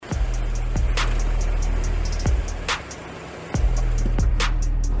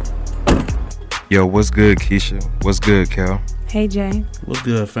Yo, what's good, Keisha? What's good, Cal? Hey, Jay. What's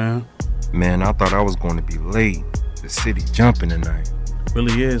good, fam? Man, I thought I was going to be late. The city jumping tonight.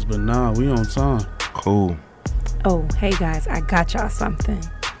 Really is, but nah, we on time. Cool. Oh, hey, guys. I got y'all something.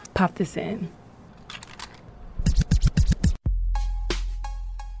 Pop this in.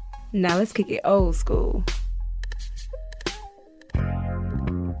 Now let's kick it old school.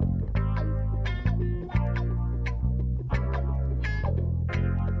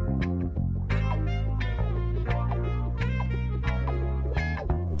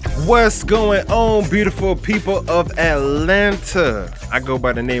 What's going on, beautiful people of Atlanta? I go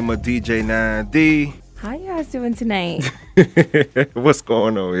by the name of DJ 9D. How you guys doing tonight? What's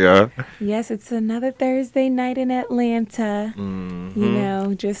going on, y'all? Yes, it's another Thursday night in Atlanta. Mm-hmm. You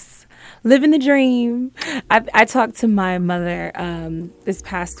know, just living the dream. I talked to my mother this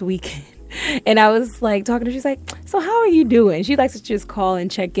past weekend. And I was like talking to her. She's like, so how are you doing? She likes to just call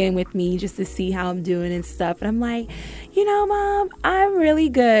and check in with me just to see how I'm doing and stuff. And I'm like, you know, Mom, I'm really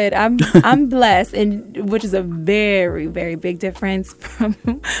good. I'm blessed, and which is a very, very big difference from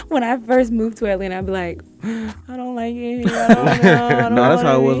when I first moved to Atlanta. I'd be like, I don't like it here. I don't know. I don't No, that's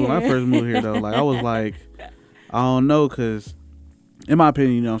how it was here. when I first moved here, though. Like, I was like, I don't know, because in my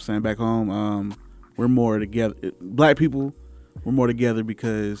opinion, you know what I'm saying, back home, we're more together. Black people, we're more together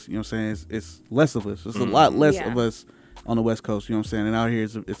because, you know what I'm saying, it's less of us. It's a lot less of us on the West Coast, you know what I'm saying? And out here,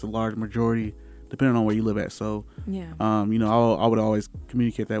 it's a large majority, depending on where you live at. So, you know, I would always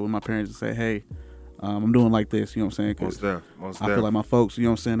communicate that with my parents and say, hey, I'm doing like this, you know what I'm saying? Because I feel like my folks, you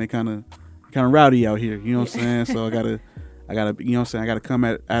know what I'm saying, they kind of rowdy out here, you know what I'm saying? So I gotta, you know what I'm saying, I gotta come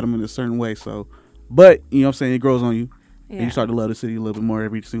at them in a certain way. So, but, you know what I'm saying, it grows on you. Yeah. And you start to love the city a little bit more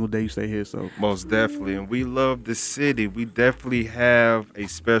every single day you stay here. So most definitely, and we love the city. We definitely have a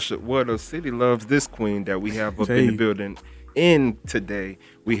special. Well, the city loves this queen that we have up in the building. In today,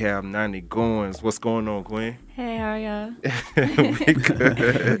 we have Nani Goins. What's going on, Queen? Hey, how are y'all? We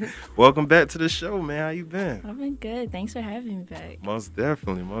good. Welcome back to the show, man. How you been? I've been good. Thanks for having me back. Most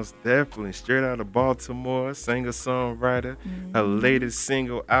definitely. Straight out of Baltimore, singer-songwriter. Her latest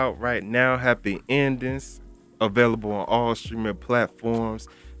single out right now, Happy Endings. Available on all streaming platforms.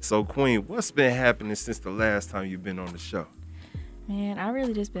 So, Queen, what's been happening since the last time you've been on the show? Man, I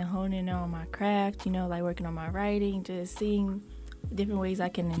really just been honing in on my craft, you know, like working on my writing, just seeing different ways I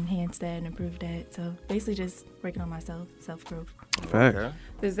can enhance that and improve that. So, basically just working on myself, self-growth. Okay.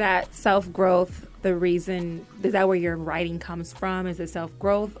 Is that self-growth the reason, is that where your writing comes from? Is it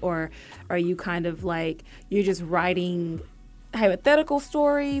self-growth, or are you kind of like, you're just writing hypothetical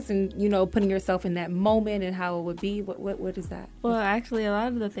stories and, you know, putting yourself in that moment and how it would be? What is that? Well, actually, a lot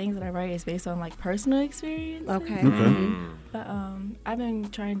of the things that I write is based on like personal experience. Okay. But I've been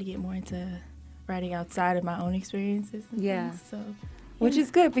trying to get more into writing outside of my own experiences. Which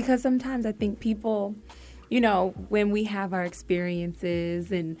is good, because sometimes I think people, you know, when we have our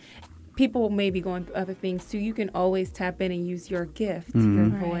experiences and people may be going through other things too, you can always tap in and use your gift, your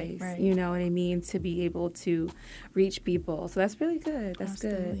voice, right. you know what I mean, to be able to reach people. So that's really good. That's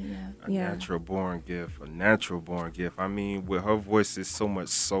Absolutely, good. A natural born gift. I mean, with her voice is so much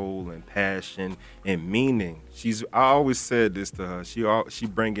soul and passion and meaning. I always said this to her. She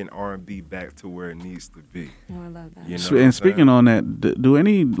bringing R&B back to where it needs to be. Oh, I love that. You know and speaking on that, do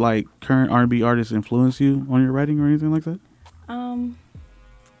any like current R&B artists influence you on your writing or anything like that?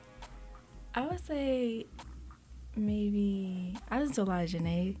 I would say maybe I listen to a lot of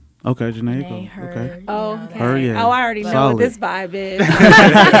Janae. Okay, Janae. Her. Okay. Okay. Her, yeah. Oh, I already know Solid. what this vibe is.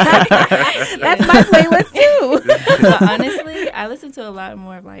 That's my playlist too. But honestly, I listen to a lot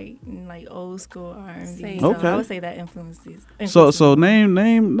more of like old school R&B. Same. So Okay. I would say that influences. So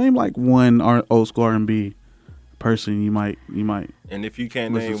name like one old school R&B person you might. And if you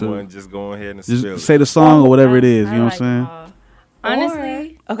can't Listen name to one, just go ahead and spill Just it. say the song or whatever it is. You know what I'm saying?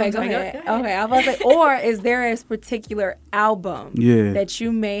 Honestly, okay, go ahead. Okay, I was like, or is there a particular album that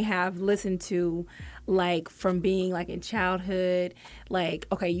you may have listened to, like from being like in childhood, like,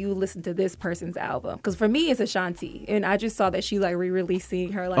 okay, you listen to this person's album? Because for me, it's Ashanti, and I just saw that she like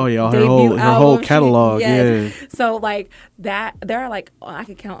re-releasing her like debut her whole catalog. Yes. So like that, there are like, I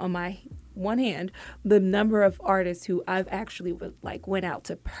could count on my one hand the number of artists who I've actually went out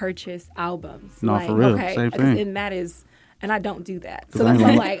to purchase albums. No, like, for real, okay, same thing. and that is. And I don't do that. So that's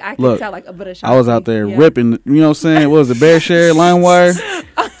why, like, I can Look, tell, like, a bit of Ashanti. I was out there ripping, you know what I'm saying? What was it, Bear Share, LimeWire?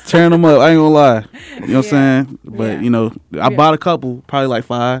 Tearing them up. I ain't gonna lie. You know what I'm saying? But, you know, I bought a couple, probably like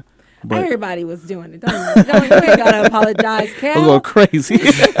 5. But Everybody was doing it. Don't you ain't gotta apologize, I was Cal. going crazy.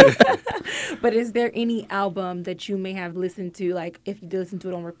 But is there any album that you may have listened to, like if you did listen to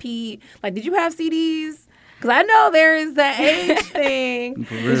it on repeat? Like, did you have CDs? Because I know there is that age thing.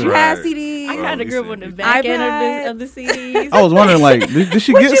 Did you have Right. CDs? I kind we of grew up said on the it. back end iPads. of the CDs. I was wondering, like, did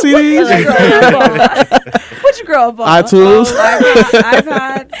she get What you CDs? grow up on? What you grow up on? iTunes.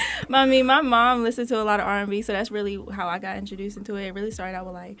 iPod. I mean, my mom listened to a lot of R&B, so that's really how I got introduced into it. It really started out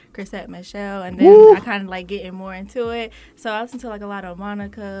with like Chrisette Michelle, and then Woo. I kind of like getting more into it. So I listened to like a lot of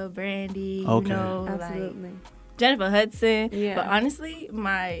Monica, Brandy, Okay. you know, like Absolutely. Jennifer Hudson. Yeah. But honestly,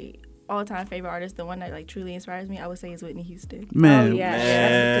 my all-time favorite artist, the one that like truly inspires me, I would say is Whitney Houston. Man, Oh, yeah. Man.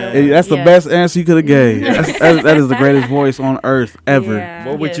 That's a hey, good that's the Yeah. best answer you could have gave. That is the greatest voice on earth ever. Yeah.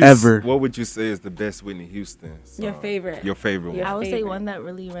 What would Yes. you Ever. What would you say is the best Whitney Houston song? Your favorite. Your favorite Your one. I would say favorite. one that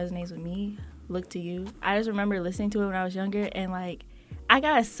really resonates with me, Look to You. I just remember listening to it when I was younger, and like I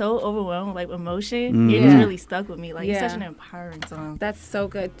got so overwhelmed with like emotion. It just Mhm. really stuck with me. Like it's Yeah. such an empowering song. That's so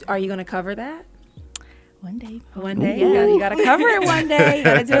good. Are you gonna cover that? One day. One day, Ooh. you gotta cover it. One day, you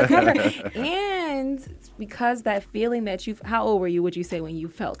gotta do a cover. And because that feeling that how old were you? Would you say when you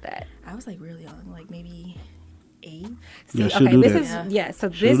felt that? I was like really young, like maybe 8. See, Yeah, she'll okay, do this that. is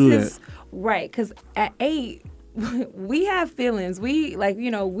So She'll this do is right because at 8. We have feelings. We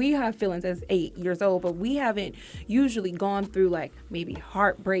have feelings as 8 years old, but we haven't usually gone through like maybe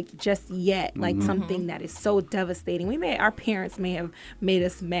heartbreak just yet, like Mm-hmm. something that is so devastating. Our parents may have made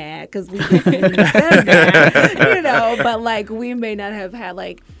us mad because we definitely made them mad, but like we may not have had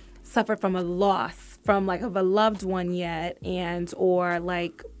like suffered from a loss from like of a loved one yet, and or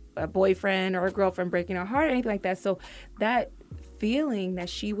like a boyfriend or a girlfriend breaking our heart or anything like that. So that feeling that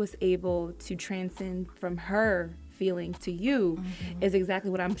she was able to transcend from her feeling to you is exactly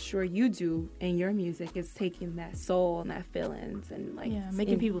what I'm sure you do in your music, is taking that soul and that feelings and like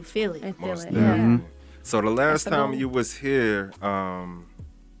Making people feel it. and feel Most it. definitely. Yeah. So the last the time goal. you was here,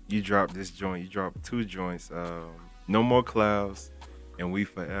 you dropped this joint. You dropped 2 joints. No More Clouds and We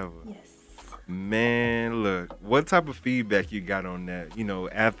Forever. Yes. Man, look, what type of feedback you got on that?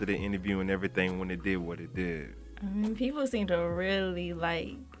 After the interview and everything, when it did what it did. I mean, people seem to really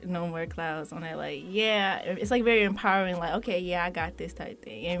like No More Clouds on it. Like, yeah, it's like very empowering. Like, okay, yeah, I got this type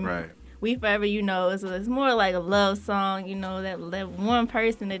thing. And Right. We Forever, it's more like a love song. That one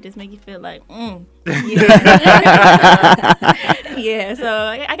person that just make you feel like, yeah. So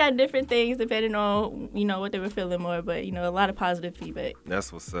I got different things depending on what they were feeling more, but a lot of positive feedback.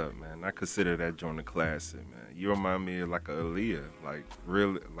 That's what's up, man. I consider that joint a classic, man. You remind me of like a Aaliyah, like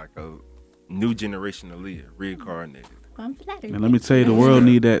really like a new generation Aaliyah, reincarnated. I'm flattered. And let me tell you, the world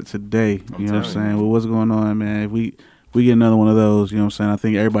need that today. I'm You know what I'm telling you. saying? With what's going on, man. If we get another one of those, you know what I'm saying? I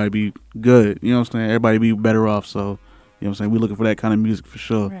think everybody be good. You know what I'm saying? Everybody be better off. So, you know what I'm saying? We looking for that kind of music for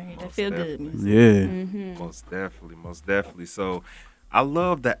sure. Right, that Most feel good definitely. music. Yeah. Mm-hmm. Most definitely. So, I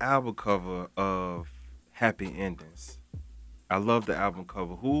love the album cover of Happy Endings. I love the album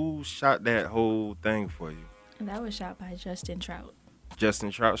cover. Who shot that whole thing for you? And that was shot by Justin Trout.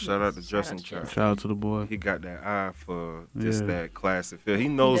 Justin Trout. Shout out to Shout Justin out to Trout. Shout out to the boy. He got that eye for just Yeah. that classic feel. He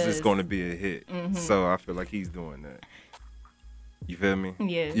knows it's does. going to be a hit. Mhm. So I feel like he's doing that. You feel me?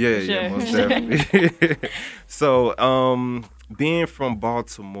 Yeah, Yeah, for yeah, sure. most definitely. So, being from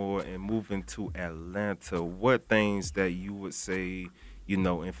Baltimore and moving to Atlanta, what things that you would say,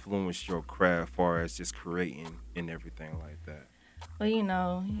 influenced your craft, as far as just creating and everything like that?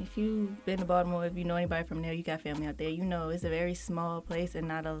 Well, if you've been to Baltimore, if you know anybody from there, you got family out there, it's a very small place and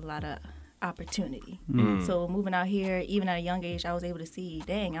not a lot of opportunity. Mm. So moving out here, even at a young age, I was able to see,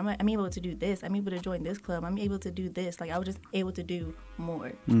 dang, I'm able to do this. I'm able to join this club. I'm able to do this. Like, I was just able to do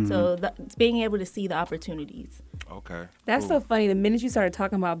more. So being able to see the opportunities. Okay. That's cool. so funny. The minute you started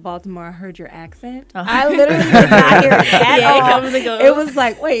talking about Baltimore, I heard your accent. Oh. I literally did not hear it at Yeah, it all. comes and goes. It was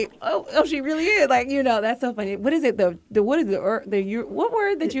like, wait, oh, she really is. Like, that's so funny. What is it? What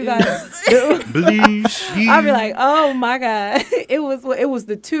word that you guys do? Bleach. I'll be like, oh my God. It was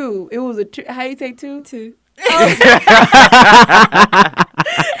the two. It was a two. How you say two? Two.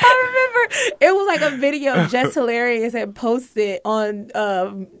 I remember it was like a video Just Hilarious had posted on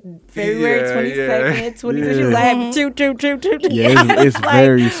February Yeah, 22nd, yeah. 2020. She was Yeah. like, two. Yeah, it's Like,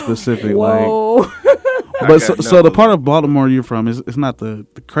 very specific. whoa. I But got so the no- part of Baltimore you're from it's not the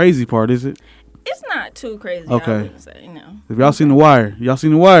crazy part, is it? It's not too crazy, Okay. I would say, If y'all seen The Wire,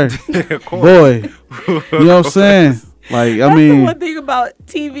 Of course. boy, you know what I'm saying? Like, I That's mean, the one thing about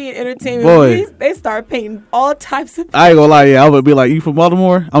TV and entertainment. Boy. movies, they start painting all types of. I ain't gonna lie, yeah, I would be like, you from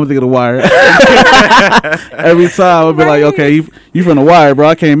Baltimore? I'm gonna think of The Wire. Every time I'd be like, Right. okay, you from The Wire, bro.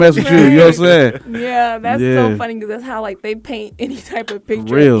 I can't mess with you. You know what I'm saying? Yeah, that's Yeah. so funny because that's how like they paint any type of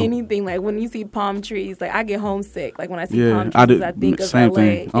picture, Real. anything. Like when you see palm trees, like I get homesick. Like when I see Yeah, palm I trees, do- I think of same LA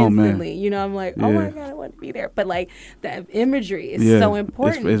thing. Oh, man. instantly. You know, I'm like, oh my Yeah. god, I want to be there. But like that imagery is Yeah, so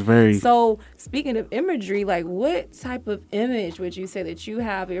important. It's very. So speaking of imagery, like what type of image would you say that you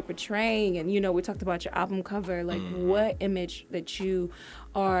have you're portraying? And you know, we talked about your album cover. Like what image that you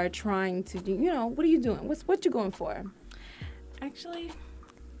are trying to do? You know, what are you doing? What you going for? Actually,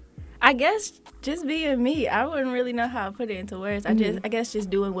 I guess just being me. I wouldn't really know how to put it into words. I guess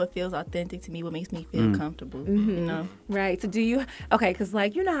just doing what feels authentic to me, what makes me feel comfortable. You know. Right. So do you because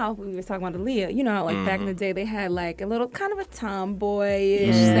like you know how we were talking about Aaliyah, you know how like back in the day they had like a little kind of a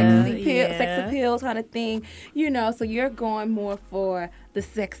tomboyish Yeah. sex appeal kind of thing, you know, so you're going more for the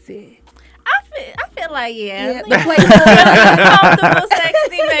sexy. I feel like Yeah, like, the playful, comfortable,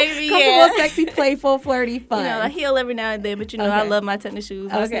 sexy, maybe. comfortable, sexy, playful, flirty, fun. You know, I heel every now and then, but you know, I Okay. love my tennis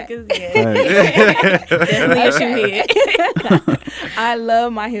shoes, my Okay. sneakers. Yeah, definitely a shoe head. I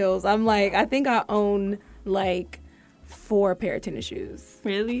love my heels. I'm like, I think I own like 4 pair of tennis shoes.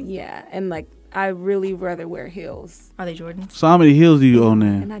 Really? Yeah, and like I really rather wear heels, Are they Jordans? So how many heels do you own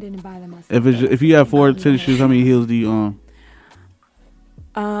then? and I didn't buy them myself. If you have 4 Oh, tennis yeah. shoes, how many heels do you own?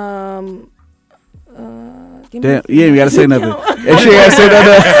 Give me Damn, a you ain't gotta say count. nothing. If she ain't gotta say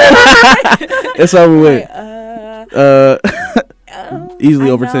nothing, it's over with. Easily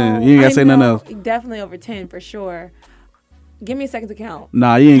I over know, 10. You ain't gotta I say nothing know. else. Definitely over 10 for sure. Give me a second to count.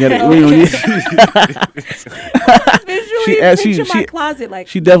 Nah, you ain't gotta. We don't need- Visually asked- picture my closet like.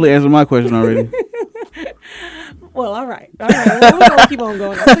 She definitely answered my question already. Well, all right. Well, we're gonna keep on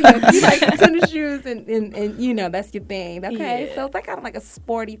going. So yeah, you like tennis shoes, and you know that's your thing. Okay, Yeah. so it's like kind of like a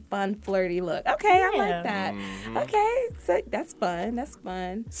sporty, fun, flirty look. Okay, I like that. Okay, so that's fun. That's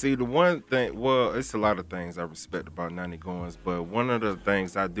fun. See, the one thing, well, it's a lot of things I respect about Nani Goins, but one of the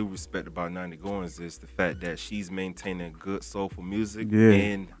things I do respect about Nani Goins is the fact that she's maintaining good soulful music Yeah.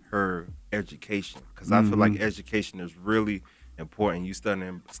 in her education. Because I feel like education is really important. You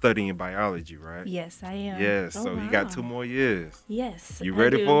studying biology, right? Yes, I am. Yeah, so you got 2 more years. Yes. You I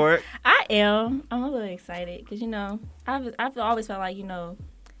ready do. for it? I am. I'm a little excited because, you know, I've always felt like, you know,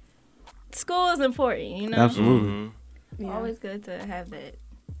 school is important, you know? Absolutely. Mm-hmm. Yeah. Always good to have that.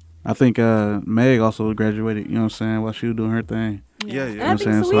 I think Meg also graduated, you know what I'm saying, while she was doing her thing. Yeah, And yeah. I I'm think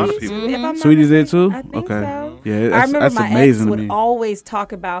saying, so- Sweeties, people- if I'm not Sweeties did mistaken, too? I think Okay. so. Yeah, I that's, remember that's my amazing ex to would me. always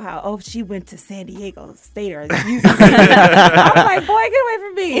talk about how, she went to San Diego State or UC. I'm like, boy, get away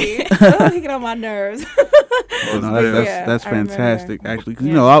from me. Oh, he get on my nerves. No, that's Yeah, that's I remember. fantastic, actually. 'Cause,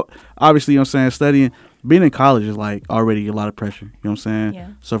 Yeah. you know, obviously, you know what I'm saying, studying, being in college is like already a lot of pressure. You know what I'm saying? Yeah.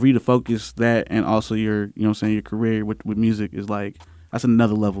 So for you to focus that and also your, you know what I'm saying, your career with music is like, that's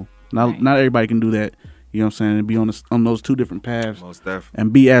another level. Right. Not everybody can do that. You know what I'm saying? And be on those 2 different paths Most definitely.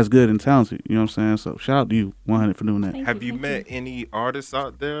 and be as good and talented. You know what I'm saying? So shout out to you 100 for doing that. Thank Have you thank met any artists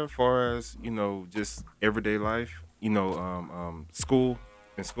out there as far as, you know, just everyday life? You know, school?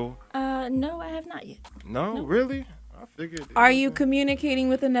 No, I have not yet. No, Nope. really? I figured. Are you communicating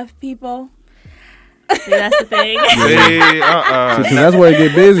with enough people? See, that's the thing. See, Because that's where it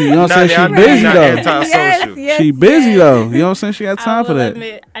get busy. You know what I'm saying? She busy not though. anti-social. She busy though. You know what I'm saying? She got I time for will that.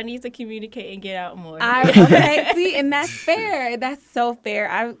 admit, I need to communicate and get out more. Okay, see, and that's fair. That's so fair.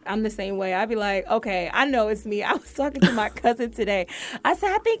 I'm the same way. I'd be like, okay, I know it's me. I was talking to my cousin today. I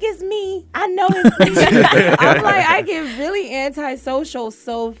said, I think it's me. I know it's me. I'm like, I get really antisocial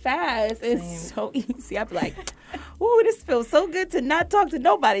so fast. It's so easy. I'd be like, ooh, this feels so good to not talk to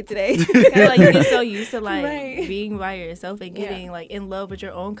nobody today. Kinda like you get so used to like Right. being by yourself and getting like in love with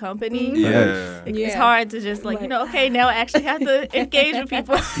your own company. Yeah. It's Yeah. hard to just like, you Like- know, okay, now I actually have to engage with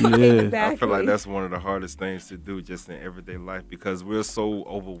people. Yeah. Exactly. I feel like that's one of the hardest things to do just in everyday life because we're so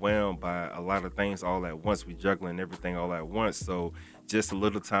overwhelmed by a lot of things all at once. We juggling everything all at once. So just a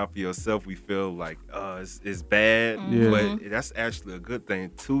little time for yourself, we feel like it's bad. Yeah. But that's actually a good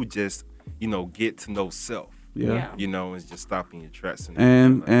thing to just, you know, get to know self. Yeah. Yeah. You know, and just stopping your tracks.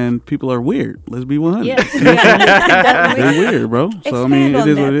 And people are weird. Let's be 100. Yeah. They're weird, bro. So Expand I mean, on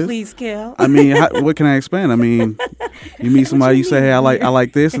it is that, what it is. please, Kel. I mean, what can I expand? I mean, you meet somebody, you say, "Hey, I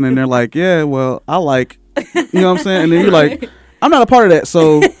like this," and then they're like, "Yeah, well, I like," you know what I'm saying? And then you're like, "I'm not a part of that."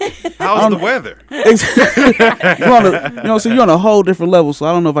 So How's the weather? you're on a, you know, so you're on a whole different level. So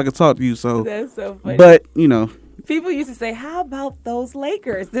I don't know if I can talk to you. So, That's so funny. but you know, People used to say, "How about those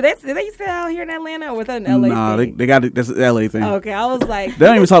Lakers?" Did they say out here in Atlanta or was that an LA nah, thing? they got it. That's an LA thing. Okay, I was like, They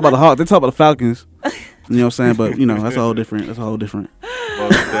don't even talk about the Hawks. They talk about the Falcons. You know what I'm saying? But that's a whole different.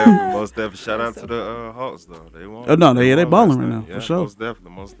 Most definitely. Shout out to the Hawks though. They won. Oh no, they balling right now yeah, for sure.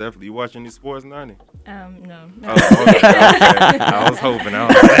 Most definitely. You watching these sports, Nani? No. Oh, okay. I was hoping.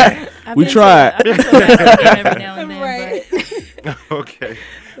 We tried. I've been to that game every now and then, Right. Okay.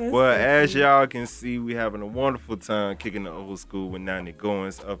 Well, as y'all can see, we having a wonderful time kicking the old school with Nani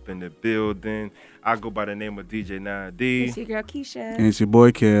Goins up in the building. I go by the name of DJ 9D. It's your girl Keisha. And it's your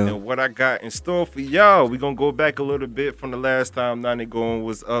boy Kel. And what I got in store for y'all, we're going to go back a little bit from the last time Nani Goins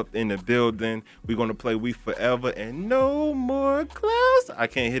was up in the building. We're going to play We Forever and No More Clouds. I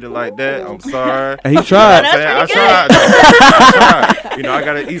can't hit it like that. I'm sorry. He tried. I tried. I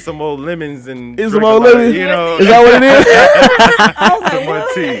got to eat some old lemons and Eat some old lemons? Is that what it is? some more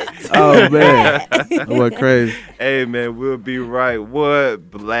tea. Oh, man. That was crazy. Hey, man, we'll be right. What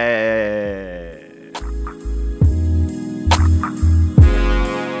Black?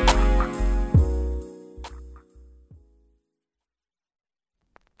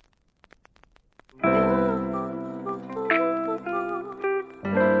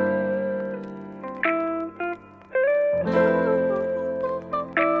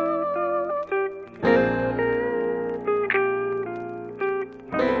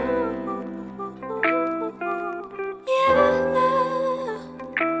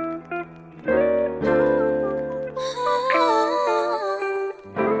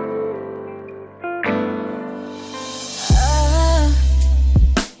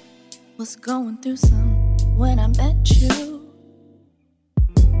 Was going through some when I met you.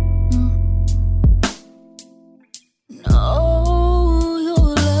 No,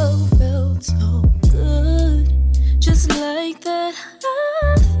 your love felt so good, just like that.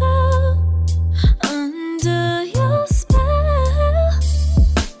 I fell under your spell,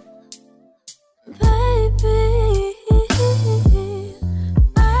 baby.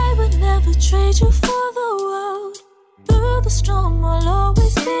 I would never trade you for the world. Through the storm, I'll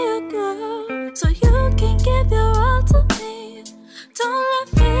always be your girl, so you can give your all to me. Don't let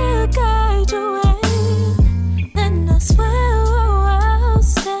fear guide your way, and I swear I'll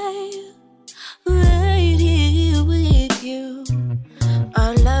stay right here with you.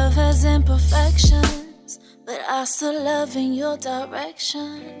 Our love has imperfections, but I still love in your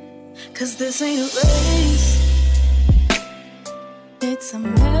direction. 'Cause this ain't a race, it's a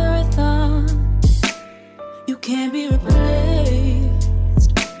marathon. You can't be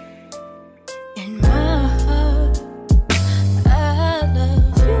replaced. In my heart, I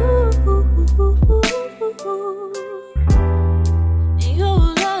love you. You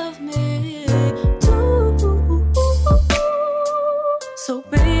love me too. So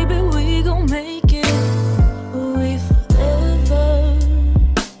baby, we gon' make it. We forever,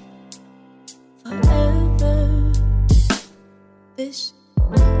 forever. This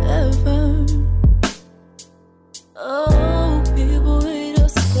ever. Oh, people hate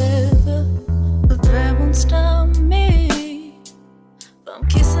us together, but that won't stop me from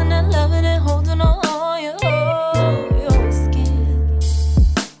kissing and loving and holding on. Your skin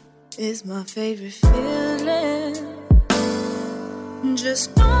is my favorite feeling.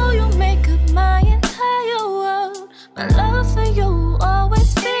 Just know you make up my entire world. My love for you will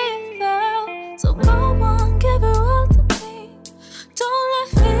always be there. So go on, give it all to me. Don't let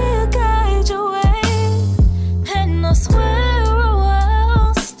fear guide your way. I swear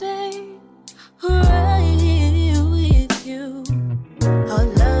I'll stay right here with you. Our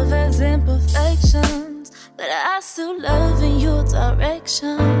love has imperfections, but I still love in your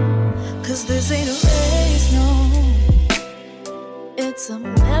direction. 'Cause this ain't a race, no, it's a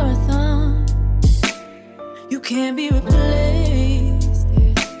marathon. You can't be replaced.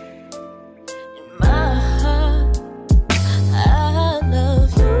 In my heart, I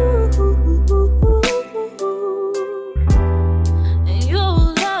love you.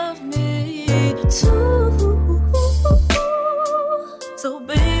 So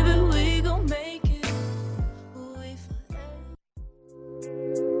baby, we gon' make it. We forever.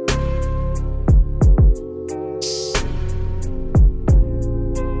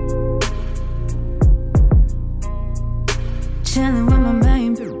 Chillin' with my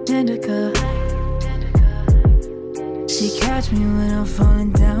main Jendica. She catch me when I'm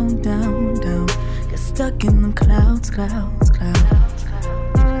falling down, down, down. Get stuck in them clouds, clouds, clouds.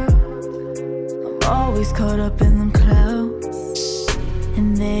 I'm always caught up in them clouds,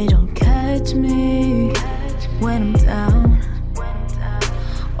 and they don't catch me when I'm down.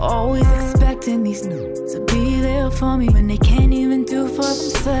 Always expecting these to be there for me when they can't even do for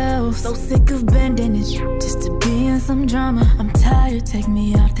themselves. So sick of bending it just to be in some drama. I'm tired, take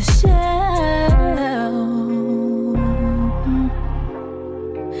me off the shelf.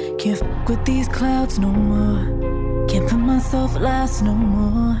 Can't fuck with these clouds no more. Can't put myself last no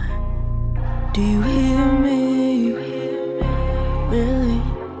more. Do you hear me? Really?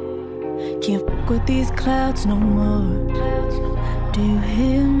 Can't fuck with these clouds no more. Do you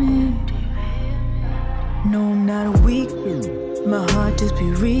hear me? No, I'm not weak. My heart just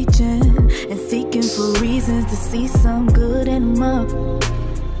be reaching and seeking for reasons to see some good in them up.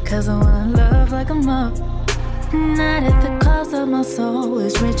 Cause I wanna love like I'm up. Not at the cost of my soul.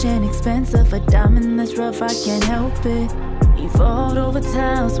 It's rich and expensive. A diamond that's rough, I can't help it. Evolved over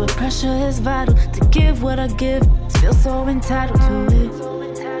times where pressure is vital. To give what I give, feel so entitled to it.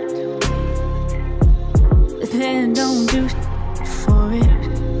 Then don't do for it.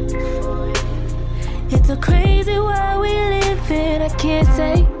 It's a crazy world we live in, I can't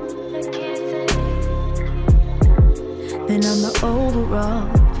say. Then I'm the overall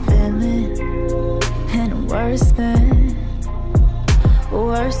feeling. And I'm worse than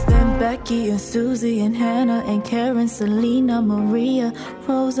Becky and Susie and Hannah and Karen, Selena, Maria,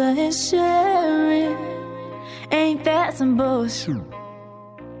 Rosa and Sharon. Ain't that some bullshit?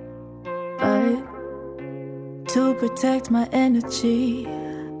 But to protect my energy,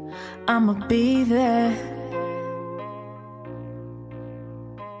 I'ma be there.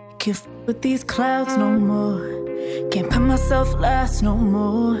 Can't f with these clouds no more. Can't put myself last no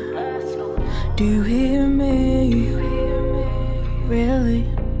more. Do you hear me? Really?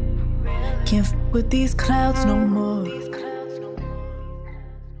 Can't f with these clouds no more.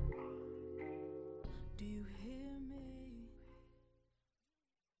 Do you hear me?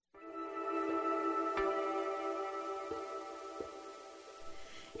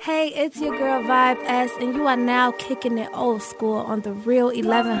 Hey, it's your girl Vibe S, and you are now kicking it old school on the real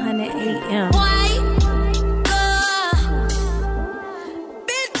 1100 AM.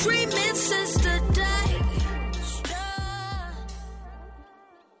 Been dreaming since the day.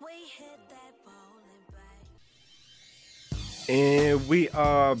 We hit that bowling bay. And we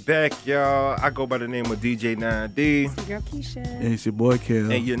are back, y'all. I go by the name of DJ 9D. It's your girl Keisha. And it's your boy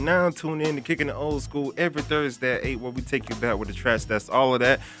Kel. And you're now tuned in to Kicking the Old School every Thursday at 8, where we take you back with the tracks that's all of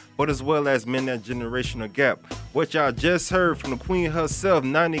that, but as well as mend that generational gap. What y'all just heard from the queen herself,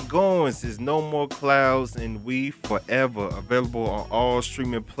 Nani Goins, is No More Clouds and We Forever. Available on all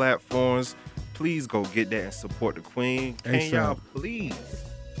streaming platforms. Please go get that and support the queen. Can y'all please?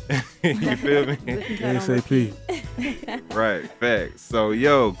 You feel me? ASAP. Right, facts. So,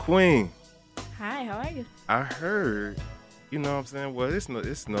 yo, queen, Hi, how are you? I heard, you know what I'm saying? Well, it's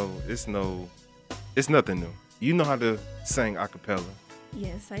nothing new. You know how to sing a cappella.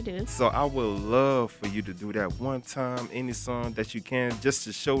 Yes, I do. So I would love for you to do that one time, any song that you can, just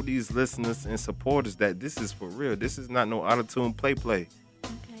to show these listeners and supporters that this is for real. This is not no auto-tune play. Okay.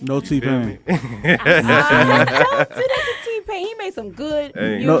 No You feel T-Pain. me? Don't do that to T-Pain. He made some good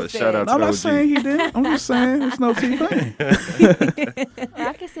Hey, music. shout out to I'm not OG. saying he didn't. I'm just saying it's no T-Pain. Well,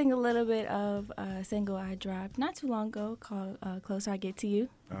 I can sing a little bit of a single I dropped not too long ago called Closer I Get to You.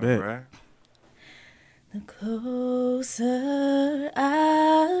 All Bet. right. The closer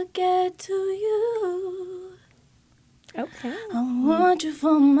I get to you, Okay. I want you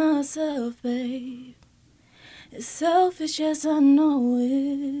for myself, babe. It's selfish, yes, I know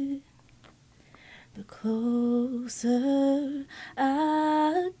it. The closer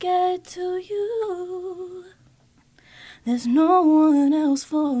I get to you, there's no one else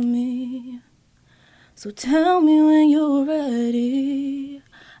for me. So tell me when you're ready,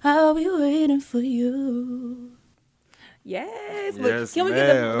 I'll be waiting for you. Yes. Yes, Can we get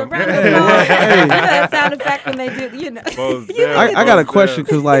the ma'am. round of applause? You know that sound effect when they do, you know. Most I got a definitely. question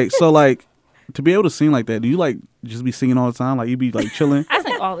because to be able to sing like that, do you just be singing all the time? Like you be chilling? I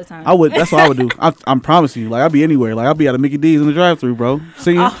sing all the time. I would. That's what I would do. I'm promising you. I'll be anywhere. I'll be at a Mickey D's in the drive-thru, bro.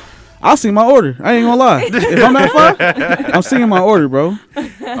 Singing. I'll sing my order. I ain't gonna lie. If I'm that far, I'm singing my order, bro.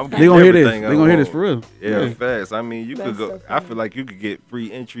 They gonna hear this. They gonna hear this for real. Yeah, facts. I mean, you could go. so I feel like you could get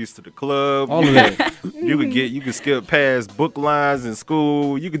free entries to the club. All of that. You could skip past book lines in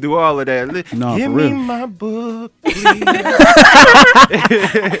school. You could do all of that. No, Give for me real. my book, please.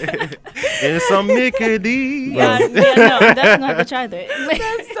 And some Mickey D. no, I'm definitely gonna have to try that.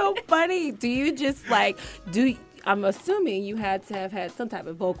 That's so funny. Do you just I'm assuming you had to have had some type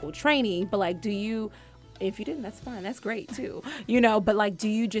of vocal training, but do you, if you didn't, that's fine. That's great too. But do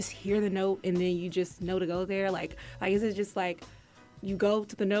you just hear the note and then you just know to go there? Is it just you go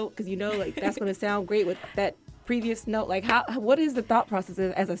to the note because that's going to sound great with that previous note? Like, what is the thought process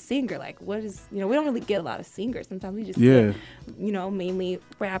as a singer? Like, what is, we don't really get a lot of singers. Sometimes we just get, mainly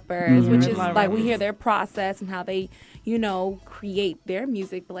rappers, which is like we hear their process and how they, create their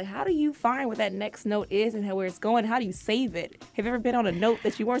music. But like, how do you find what that next note is and where it's going? How do you save it? Have you ever been on a note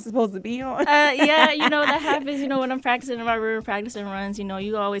that you weren't supposed to be on? Yeah, that happens. When I'm practicing in my room, practicing runs,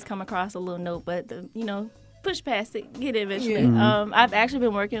 you always come across a little note, but push past it, get it eventually. Yeah. I've actually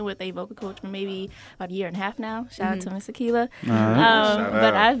been working with a vocal coach for maybe about a year and a half now. Shout out to Miss Akila. Shout But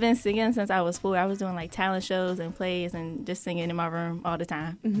out. I've been singing since I was 4. I was doing like talent shows and plays and just singing in my room all the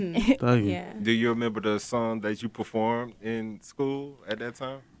time. Yeah. Do you remember the song that you performed in school at that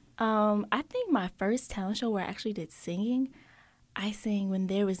time? I think my first talent show where I actually did singing, I sang When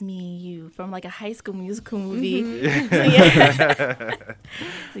There Was Me and You from like a High School Musical movie.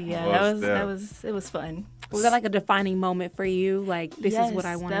 So it was fun. Was that like a defining moment for you? Like, this is what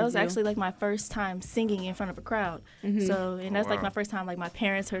I want to do? That was actually like my first time singing in front of a crowd. So, and that's like my first time, like my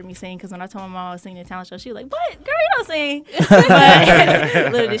parents heard me sing, because when I told my mom I was singing a talent show, she was like, what? Girl, you don't sing.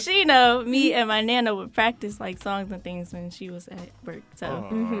 But little did she know, me and my Nana would practice like songs and things when she was at work. So,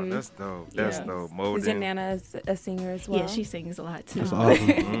 That's dope. That's dope. More Is your than- Nana a singer as well? yeah, she sings a lot too. That's awesome.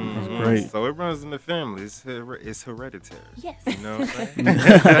 That's great. So it runs in the family. It's hereditary. Yes. You know what I'm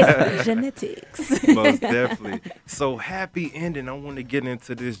saying? Genetics. Most definitely. So happy ending. I want to get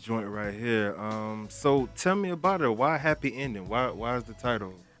into this joint right here. So tell me about it. Why happy ending? Why is the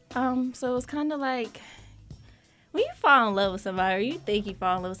title? So it's kind of like when you fall in love with somebody, or you think you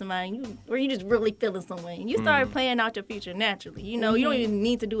fall in love with somebody, or you just really feeling someone, and you start playing out your future naturally. You don't even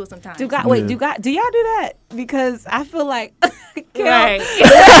need to do it sometimes. Do y'all do that? Because I feel like Right.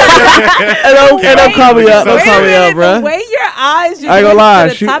 Hey, don't call me up. Don't call me up, bro. The way your eyes just I ain't gonna lie.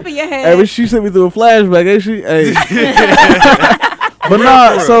 to the top of your head. Hey, she sent me through a flashback, ain't she? Hey. But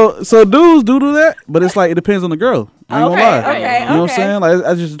nah, so dudes do that, but it's like it depends on the girl. I ain't gonna lie. Okay, You know what I'm saying? Like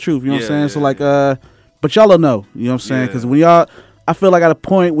that's just the truth. You know what I'm saying? So like, but y'all don't know. You know what I'm saying? Because when y'all, I feel like at a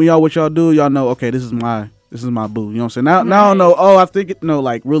point when what y'all do, y'all know. Okay, this is my boo. You know what I'm saying? Now I don't know. Oh, I think it. No,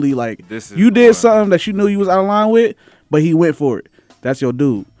 like really, like This is you did one. something that you knew you was out of line with, but he went for it. That's your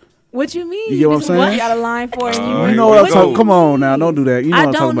dude. What you mean? You get what I'm just saying? got a line for it. Oh, You here know what we I'm go. talking? Come on now, don't do that. You know I what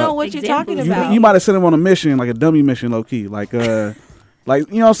I'm don't talking know about. what you're talking Examples. about. You might have sent him on a mission, like a dummy mission, low key, like you know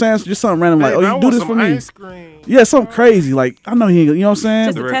what I'm saying? Just something random, like, Hey, oh, man, I you do want this some for me. ice cream. Yeah, something crazy. Like I know he ain't. You know what I'm saying?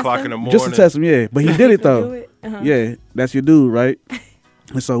 Just 3 test o'clock him? in the morning. Just to test him, yeah. But he did it Do though. it. Uh-huh. Yeah, that's your dude, right?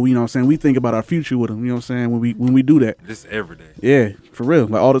 And so you know what I'm saying, we think about our future with him. You know what I'm saying, when we do that. This every day. Yeah, for real,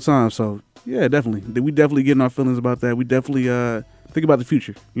 like all the time. So yeah, definitely, we definitely getting our feelings about that. We definitely think about the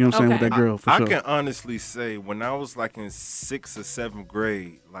future. You know what I'm saying, Okay. with that girl for I sure. can honestly say when I was like in 6th or 7th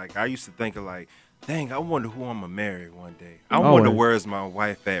grade, like I used to think of like, dang, I wonder who I'm gonna marry one day. I wonder Always. where's my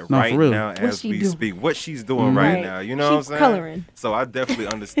wife at No, right for real. now What as she we do? speak. What she's doing right Right. now. You know She's what I'm saying? coloring. So I definitely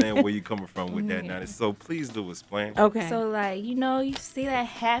understand where you're coming from with that now. So please do explain. Okay. So like, you see that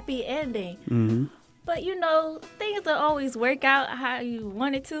happy ending. Mm-hmm. But things don't always work out how you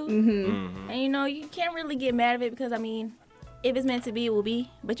want it to. Mm-hmm. And you can't really get mad at it, because if it's meant to be, it will be.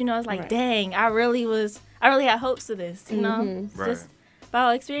 But it's like, Right. dang, I really had hopes of this, It's Right. just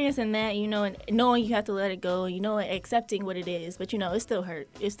about experiencing that, and knowing you have to let it go, and accepting what it is. But it still hurt.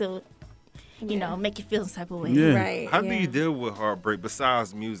 It still, make you feel some type of way. Yeah. right. How do yeah. you deal with heartbreak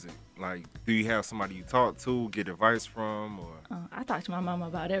besides music? Like, do you have somebody you talk to, get advice from, or? I talk to my mama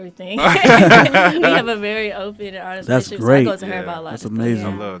about everything. We have a very open and honest That's relationship. great. So I go to her Yeah. about a lot That's of amazing. I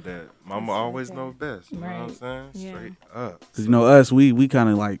stuff. love that. Mama That's always okay. knows best. You know what I'm Right. saying? Yeah. Straight up. Cause us, we kind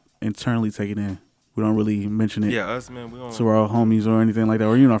of like internally take it in. We don't really mention it Yeah, us man, we don't. to our homies or anything like that,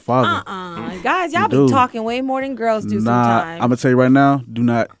 or even our father. Guys, y'all Do. be talking way more than girls do Nah, sometimes. I'm gonna tell you right now, do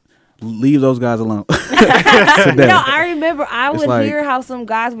not leave those guys alone. Today. No, I remember I It's would like- hear how some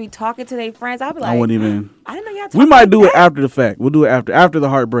guys be talking to their friends. I'd be like, I wouldn't even. I didn't know y'all. We talk might like do it that. after the fact. We'll do it after the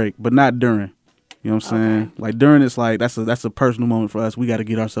heartbreak, but not during. You know what I'm saying? Like during, it's like that's a personal moment for us. We got to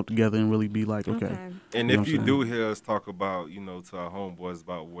get ourselves together and really be like, okay. And You know if what you I'm do hear us talk about, to our homeboys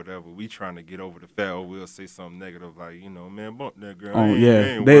about whatever, we trying to get over the fact, or we'll say something negative like, man, bump that girl. I Oh ain't- I yeah,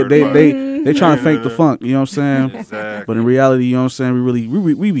 ain't they worried about it. they trying to fake the funk. You know what I'm saying? Exactly. But in reality, you know what I'm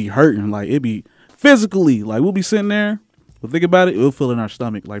saying? We be hurting. Like it be physically. Like we'll be sitting there. We'll think about it. It'll feel in our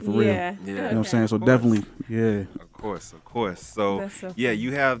stomach. Like for real. Yeah. Yeah. You know what I'm saying? So Of course. definitely, yeah. Of course. So, That's so yeah, funny.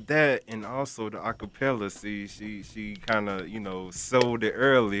 you have that, and also the acapella. See, she kind of sold it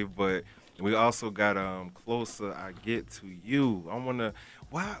early, but we also got Closer I Get to You. I wanna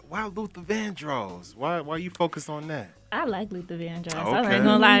why Luther Vandross? Why you focus on that? I like Luther Vandross. Okay. I'm not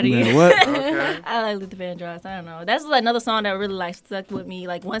gonna lie to you. Man, what? Okay. I like Luther Vandross. I don't know. That's like another song that really like stuck with me.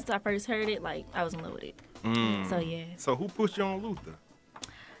 Like once I first heard it, like I was in love with it. So yeah, So who put you on Luther?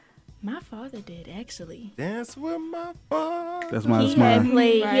 my father did actually. Dance with my father. That's my. He That's my. had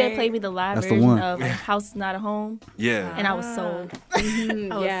played. He Right. had played me the live That's the version one. of House Is Not a Home, Yeah. and I was sold. I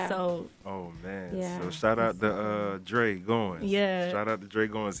was Yeah. sold. Oh man. Yeah. So shout out to Dre Goins. Yeah. Shout out to Dre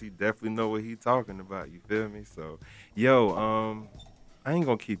Goins. He definitely know what he talking about. You feel me? So yo, I ain't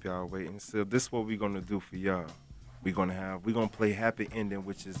gonna keep y'all waiting. So this is what we gonna do for y'all. We're gonna play Happy Ending,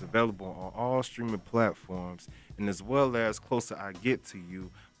 which is available on all streaming platforms, and as well as Closer I Get to You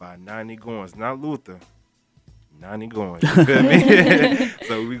by Nani Goins. Not Luther. Nani Goins. You feel me?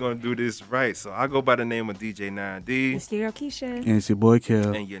 So we're gonna do this right. So I go by the name of DJ 9D. It's your girl Keisha. And it's your boy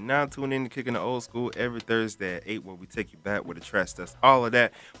Kel. And you're now tuning in to Kicking the Old School every Thursday at 8, where we take you back with a trash test, all of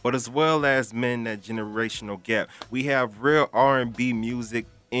that. But as well as Men That Generational Gap. We have real R&B music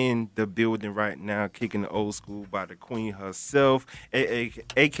in the building right now, Kicking the Old School by the queen herself,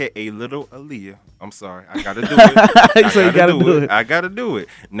 a.k.a. Little Aaliyah. I'm sorry, I gotta do it. So you gotta do it. I gotta do it.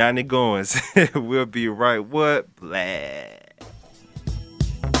 Nani Goins. We'll be right. What? Blah.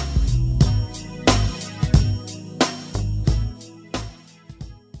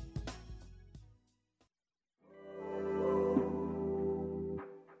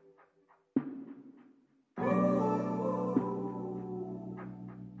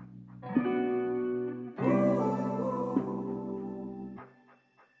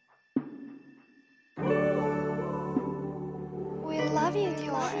 We love you,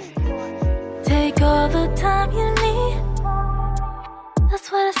 Dior. Take all the time you need. That's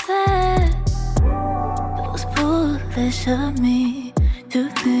what I said. It was foolish of me to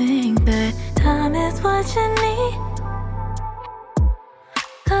think that time is what you need.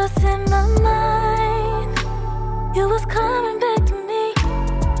 'Cause in my mind, you was coming back to me,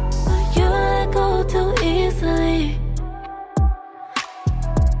 but you let go too easily.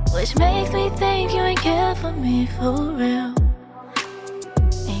 Which makes me think you ain't care for me for real.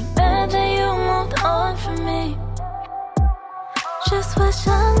 Ain't bad that you moved on from me. Just wish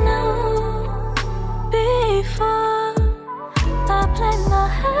I knew before I planned a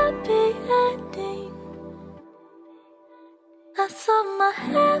happy ending. I saw my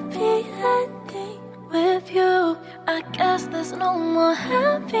happy ending with you. I guess there's no more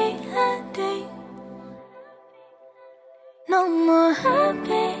happy ending. No more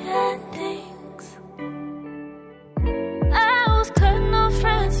happy endings. I was cutting off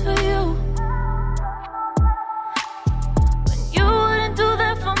friends for you, when you wouldn't do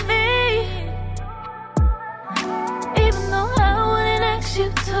that for me. Even though I wouldn't ask you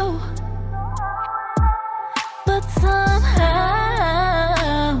to. But somehow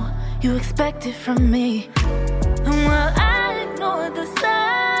you expect it from me. And while I ignored the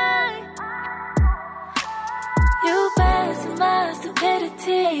sign, you passed my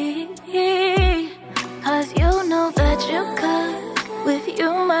stupidity. 'Cause you know that you could. With you,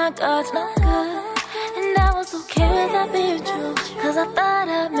 my God's not good. And I was okay with that being true, 'cause I thought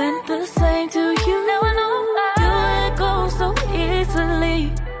I meant the same to you. Now I know you let go so easily.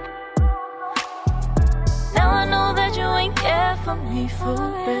 Now I know that you ain't care for me for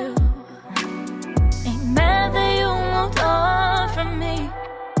real. Ain't mad that you moved on from me.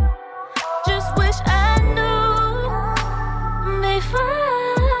 Just wish I knew before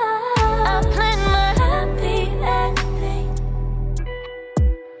I planned my happy ending.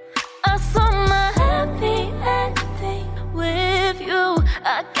 I saw my happy ending with you.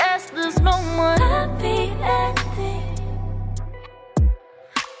 I guess there's no more happy ending.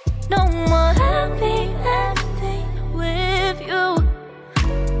 No more happy ending with you.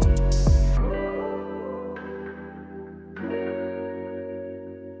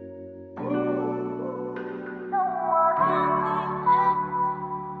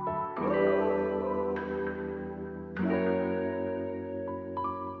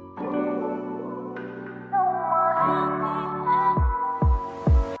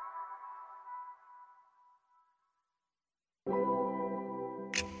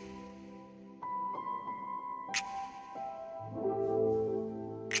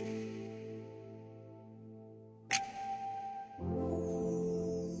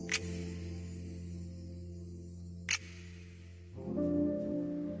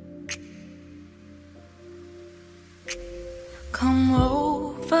 Come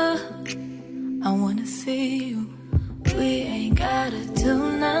over, I wanna see you. We ain't gotta do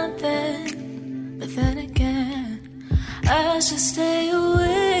nothing, but then again, I should stay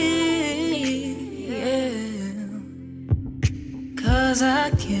away, yeah. 'Cause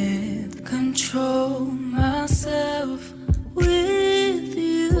I can't control myself with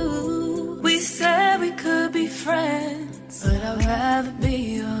you. We said we could be friends, but I'd rather be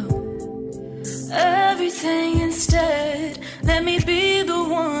your everything instead. Let me be the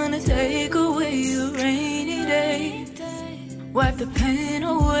one to take away your rainy day. Wipe the pain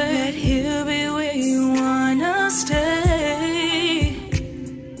away. Let here be where you wanna stay.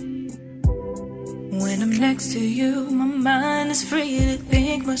 When I'm next to you, my mind is free to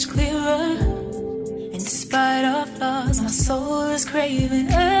think much clearer. In spite of flaws, my soul is craving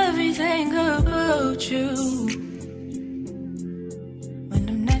everything about you. When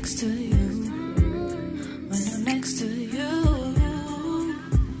I'm next to you, when I'm next to you,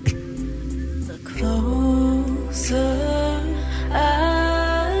 the closer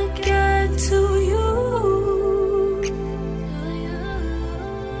I get to you,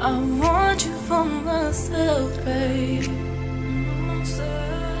 I want you for myself, babe.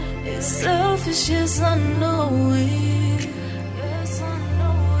 It's selfish, yes, I know it. Yes, I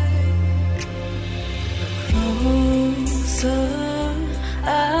know it. The closer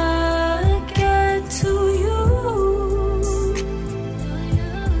I get to you,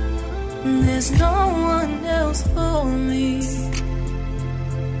 there's no one else for me.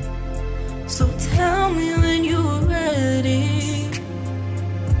 So tell me when you're ready.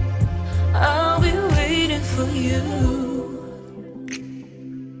 I'll be waiting for you.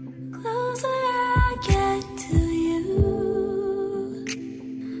 Closer I get to you,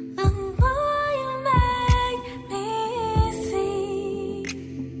 the more you make me see.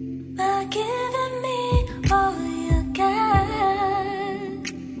 By giving me all you got,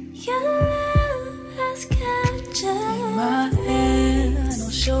 your love has captured my hand. I'll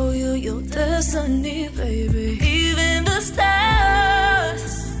show you your destiny, baby. Even the stars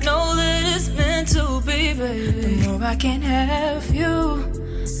know that it's meant to be, baby. The more I can have you,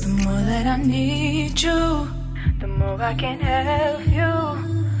 the more that I need you. The more I can have you,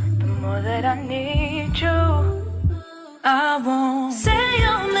 the more that I need you. I won't say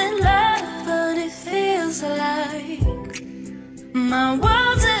I'm in love, but it feels like my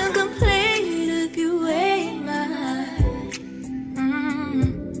world's incomplete if you ain't mine.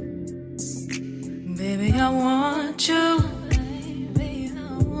 Baby, I want you. Baby, I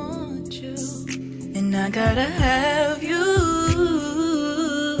want you. And I gotta have you.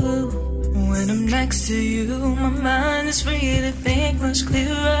 When I'm next to you, my mind is free to think much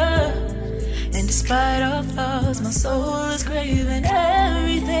clearer. And despite all flaws, my soul is craving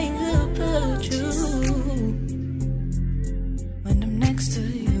everything about you. When I'm next to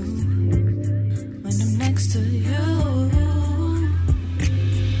you, when I'm next to you,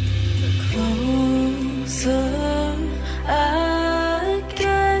 the closer I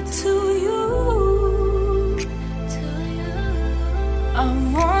get to you, I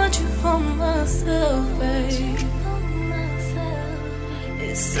want you for myself, babe.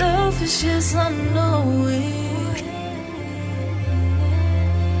 It's selfish, yes, I know it.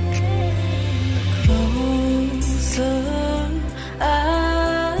 The closer I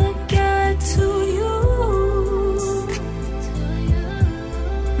get to you,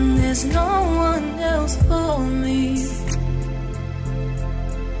 there's no one else for me.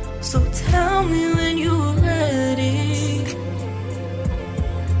 So tell me when you're ready.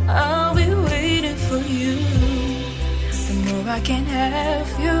 I'll be waiting for you. The more I can have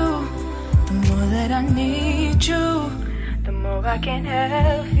you, the more that I need you. The more I can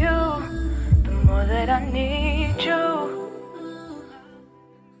have you, the more that I need you.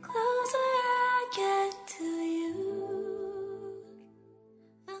 Closer I get to you,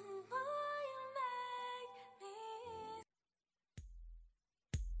 the more you make me.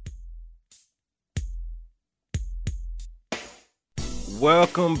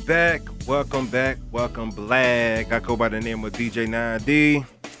 Welcome back, welcome back, welcome black. I go by the name of DJ 9D.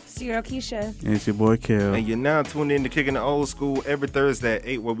 It's your girl Keisha. And it's your boy Kel. And you're now tuned in to Kicking the Old School every Thursday at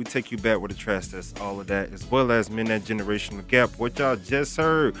 8, where we take you back with a trash test, all of that, as well as Men That Generational Gap. What y'all just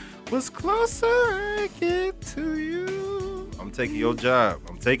heard was Closer I Get to You. I'm taking your job.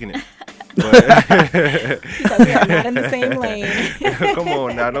 I'm taking it. But Because we are not in the same lane. come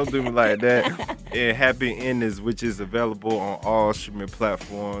on now, don't do me like that. And Happy Endings, which is available on all streaming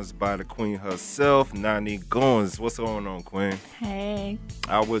platforms by the queen herself, Nani Goins. What's going on, Queen? Hey.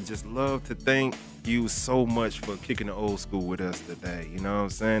 I would just love to thank you so much for kicking the old school with us today. You know what I'm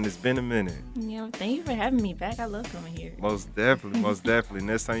saying? It's been a minute. Yeah, thank you for having me back. I love coming here. Most definitely, most definitely.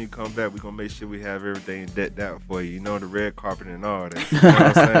 Next time you come back, we're going to make sure we have everything decked out for you. You know, the red carpet and all that. You know what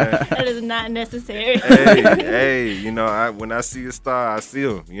I'm saying? That is not necessary. hey, you know, when I see a star, I see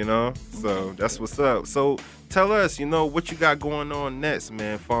him, you know? So that's what's up. So tell us, you know, what you got going on next,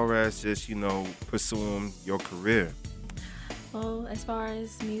 man, as far as just, you know, pursuing your career. Well, as far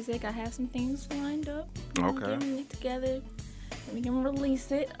as music, I have some things lined up. You know, Okay. Getting it together. And we can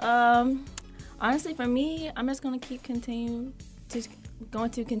release it. On Honestly, for me, I'm just going to continue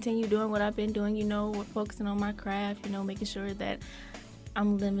doing what I've been doing, focusing on my craft, making sure that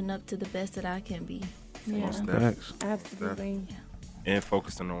I'm living up to the best that I can be. So, Most Facts. Absolutely. And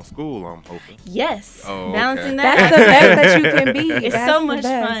focusing on school, I'm hoping. Yes. Oh, okay. Balancing That's that. the best that you can be. It's That's so the much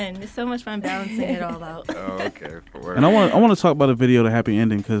best. fun. It's so much fun balancing it all out. Oh, okay. For work. And I want to talk about the video, The Happy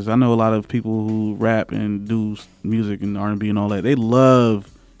Ending, because I know a lot of people who rap and do music and R&B and all that. They love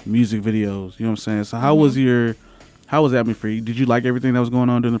music videos. You know what I'm saying? So how was that for you? Did you like everything that was going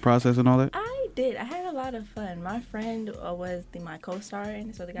on during the process and all that? I did. I had a lot of fun. My friend was my co-star,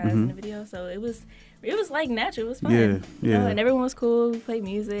 and so the guy that was in the video. So it was like natural. It was fun. Yeah. And everyone was cool. We played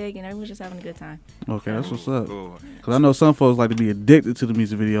music, and everyone was just having a good time. Okay, that's what's up. Cool. Because I know some folks like to be addicted to the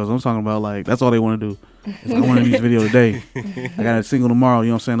music videos. I'm talking about, like, that's all they want to do. Is, I want a music video today. I got a single tomorrow. You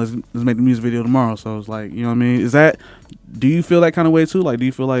know what I'm saying? Let's make the music video tomorrow. So it's like, you know what I mean? Do you feel that kind of way too? Like, do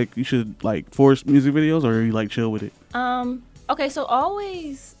you feel like you should like force music videos, or are you like chill with it? Okay, so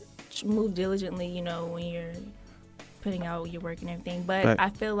always move diligently, when you're putting out your work and everything. But Right. I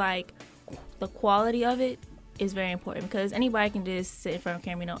feel like the quality of it is very important, because anybody can just sit in front of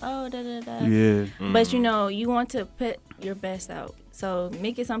camera, oh, da da da. Yeah. But you want to put your best out. So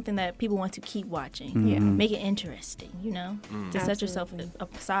make it something that people want to keep watching. Yeah. Make it interesting, to set yourself Absolutely.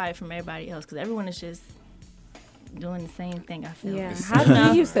 aside from everybody else, because everyone is just doing the same thing, I feel. Yeah. It's- How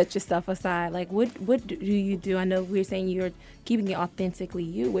do you set yourself aside? Like, what do you do? I know we're saying you're keeping it authentically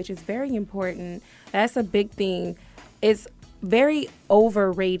you, which is very important. That's a big thing. It's very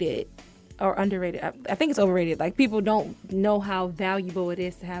overrated or underrated. I think it's overrated. Like, people don't know how valuable it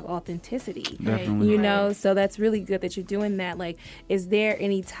is to have authenticity. Definitely. You know, so that's really good that you're doing that. Like, is there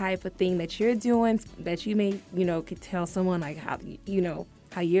any type of thing that you're doing that you may, could tell someone, like, how,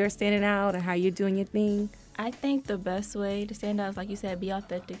 how you're standing out or how you're doing your thing? I think the best way to stand out is, like you said, be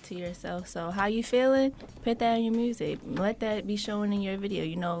authentic to yourself. So how you feeling, put that in your music. Let that be shown in your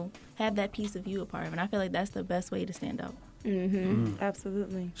video, have that piece of you a part of it. And I feel like that's the best way to stand out.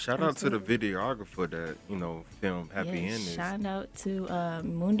 Absolutely. Shout out to the videographer that, filmed Happy Endings. Shout out to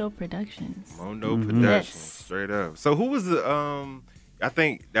Mundo Productions. Mondo Productions, Yes. straight up. So who was the I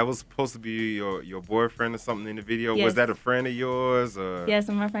think that was supposed to be your boyfriend or something in the video. Yes. Was that a friend of yours? Or? Yes,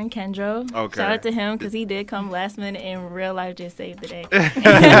 and my friend Kendro. Okay. Shout out to him, because he did come last minute and real life just saved the day.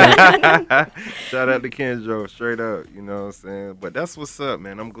 Shout out to Kendro, straight up. You know what I'm saying? But that's what's up,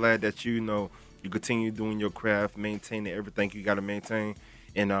 man. I'm glad that you continue doing your craft, maintaining everything you got to maintain,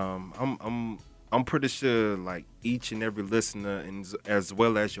 and I'm pretty sure like each and every listener, and as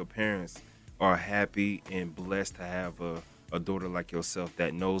well as your parents, are happy and blessed to have a daughter like yourself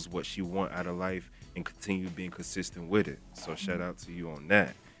that knows what she want out of life and continue being consistent with it. So shout out to you on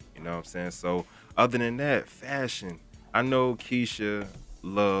that. You know what I'm saying? So other than that, fashion. I know Keisha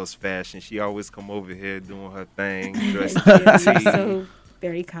loves fashion. She always come over here doing her thing. dressed You're in tea. so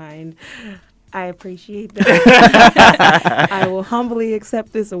very kind. I appreciate that. I will humbly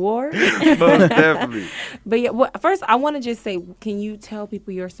accept this award. Most definitely. But yeah, well, first I want to just say, can you tell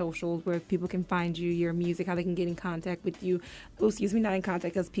people your socials, where people can find you, your music, how they can get in contact with you? Oh, excuse me, not in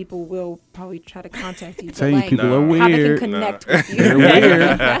contact, because people will probably try to contact you. Tell but you like, people are how they can weird. connect with you. They're weird. You know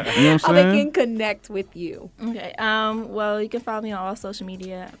what I'm How they saying? can connect with you. Okay. Well, you can follow me on all social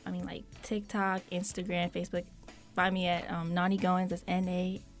media. I mean, like TikTok, Instagram, Facebook. Find me at Nani Goins. That's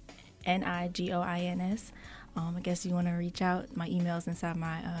NANIGOINS. I guess you want to reach out. My email's inside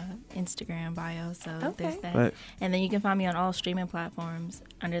my Instagram bio, so there's that. Right. And then you can find me on all streaming platforms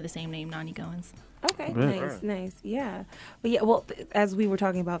under the same name, Nani Goins. Okay, Right. nice, yeah. But yeah, well, as we were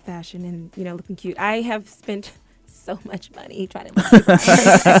talking about fashion and looking cute, I have spent so much money trying to look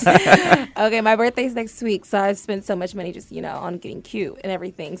cute. Okay, my birthday's next week, so I've spent so much money just on getting cute and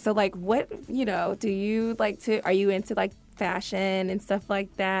everything. So like, what do you like to? Are you into like fashion and stuff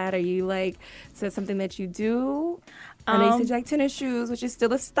like that? Are you like, is that something that you do? I know you said you like tennis shoes, which is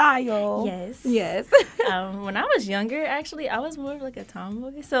still a style. Yes. When I was younger, actually, I was more of like a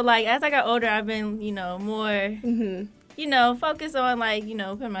tomboy. So like, as I got older, I've been more. Focus on like,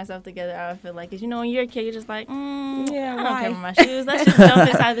 putting myself together. I feel like, because when you're a kid, you're just like, I don't care about my shoes. Let's just jump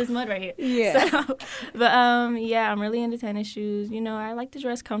inside this mud right here. Yeah. So, but I'm really into tennis shoes. I like to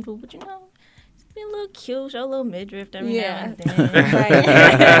dress comfortable, but just be a little cute, show a little midriff every now and then. Right.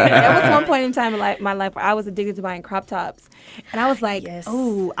 That was one point in time in my life where I was addicted to buying crop tops, and I was like, Yes.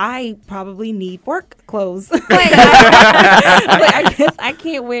 "Oh, I probably need work clothes." I guess I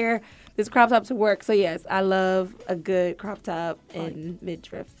can't wear this crop top to work. So yes, I love a good crop top and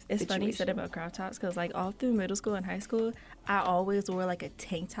midriff. It's funny you said about crop tops because like all through middle school and high school, I always wore like a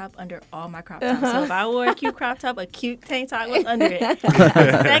tank top under all my crop tops. So if I wore a cute crop top, a cute tank top was under it.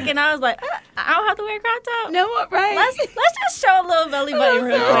 The second I was like, I don't have to wear a crop top. No, right? Let's just show a little belly button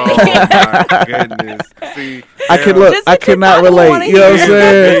real Oh quick. my goodness. See, I can now, look. Just I because cannot I don't relate. wanna You know what I'm hear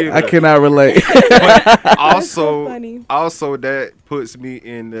saying? it. I cannot relate. but also, funny. also that puts me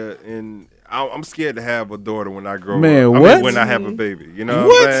in. I'm scared to have a daughter when I grow Man, up. I what? mean, when I have a baby, you know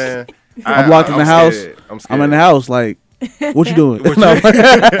What? what I'm saying? I'm locked in the house. Scared. I'm scared. I'm in the house. Like, what you doing? What No,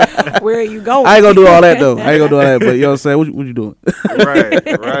 Where are you going? I ain't gonna do all that though. I ain't gonna do all that. But you know what I'm saying? What you doing?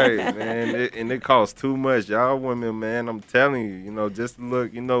 right, man. And it costs too much. Y'all women, man, I'm telling you, just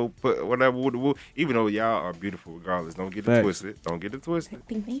look, put whatever. Even though y'all are beautiful regardless. Don't get it Facts. twisted. Don't get it twisted.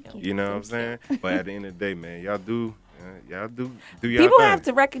 Thank you. You know what I'm saying? But at the end of the day, man, y'all do y'all People thing. have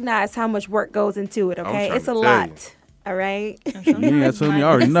to recognize how much work goes into it. Okay, trying it's to a tell lot. you. All right. And sometimes Yeah, so you not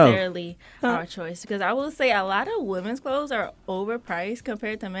already know. necessarily our choice because I will say a lot of women's clothes are overpriced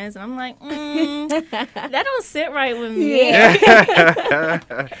compared to men's, and I'm like, that don't sit right with me.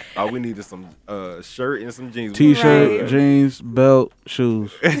 All we need is some shirt and some jeans. T-shirt, Right. jeans, belt,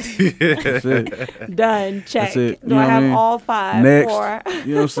 shoes. That's it. Done. Check. That's it. Do You know I what I have mean? all five? Next. 4.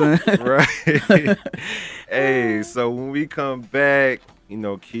 You know what I'm saying? Right. Hey, so when we come back,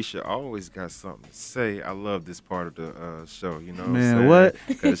 Keisha always got something to say. I love this part of the show. You know, Man, what?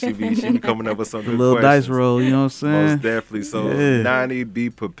 Because she be coming up with some A good little questions. dice roll. You know what I'm saying? Most definitely. So, Yeah. Nani, be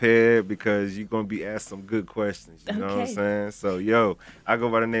prepared because you're going to be asked some good questions. You know what I'm Okay. saying? So, I go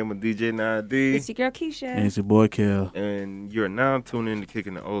by the name of DJ 9D. It's your girl Keisha. And it's your boy Kel. And you're now tuned in to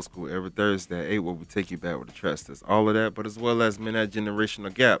Kicking the Old School every Thursday at 8, where we take you back with the trust us. All of that, but as well as men that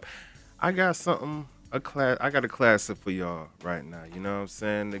generational gap. I got something, I got a classic for y'all right now. You know what I'm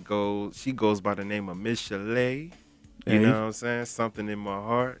saying? She goes by the name of Miss Chalet. You Hey. know what I'm saying? Something in my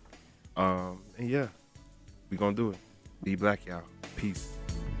heart. And yeah, we gonna do it. Be black, y'all. Peace.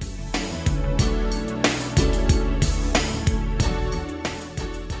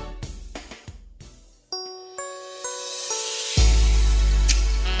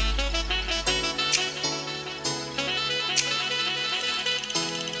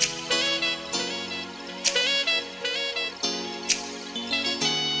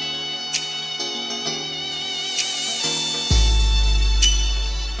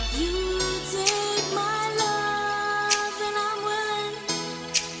 You take my love and I'm willing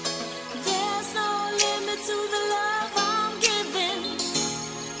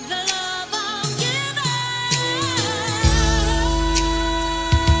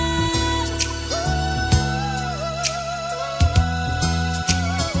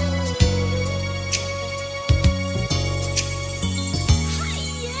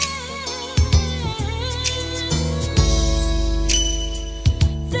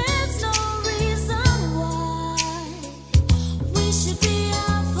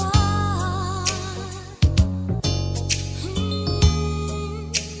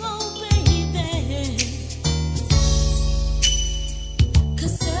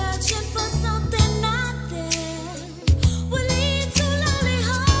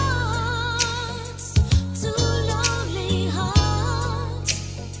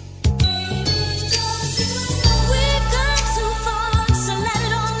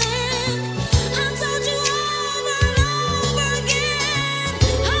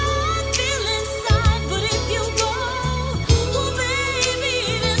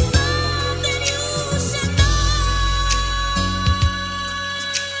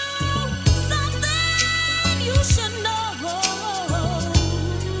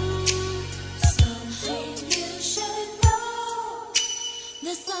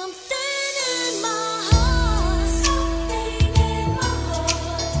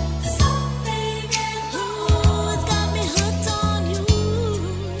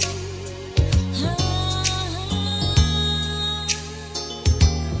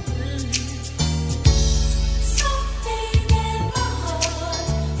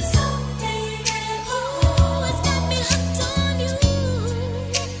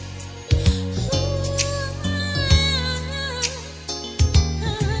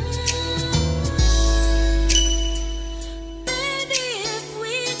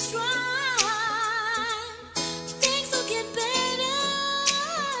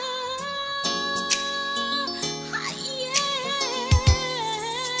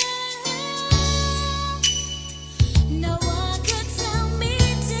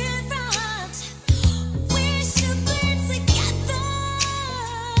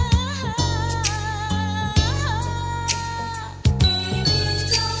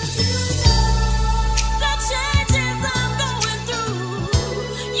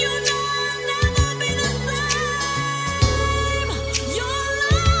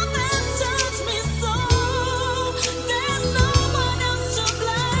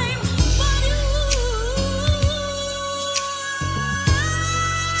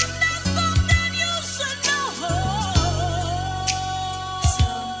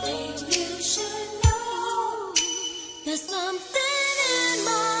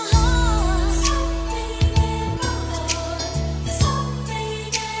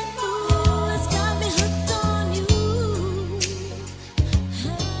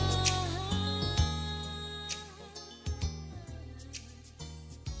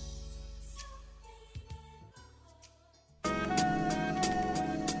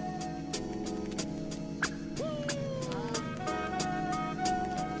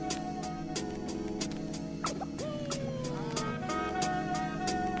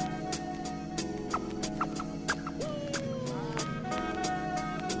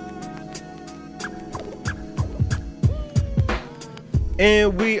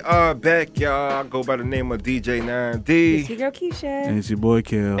And we are back, y'all. I go by the name of DJ 9D. It's your girl Keisha. And it's your boy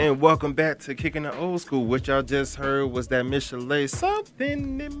Kel. And welcome back to Kicking the Old School. What y'all just heard was that Michelet,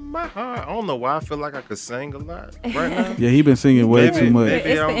 Something in My Heart. I don't know why I feel like I could sing a lot right now. Yeah, he been singing way Maybe- too much. maybe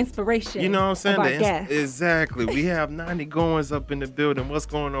It's I'm- the inspiration. You know what I'm saying? Of our The guests. exactly. We have 90 goings up in the building. What's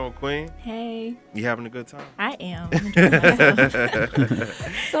going on, Queen? Hey, You having a good time? I am. I'm enjoying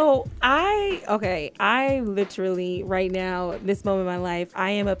myself. So I literally right now, this moment in my life, I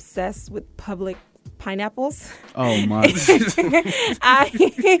am obsessed with public pineapples. Oh my! I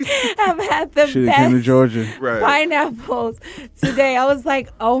have had the Should have came to best Georgia. Right. pineapples today. I was like,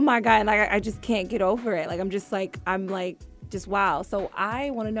 oh my God. Like, I just can't get over it. Like, I'm like, just wow. So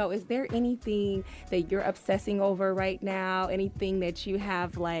I want to know, is there anything that you're obsessing over right now? Anything that you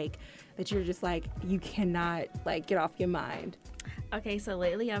have like, that you're just like, you cannot like get off your mind? Okay, so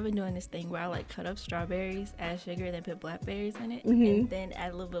lately I've been doing this thing where I like cut up strawberries, add sugar, then put blackberries in it, and then add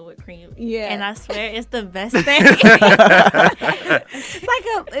a little bit of whipped cream. Yeah. And I swear it's the best thing. It's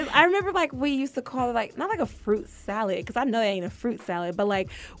like I remember like we used to call it like, not like a fruit salad, because I know it ain't a fruit salad, but like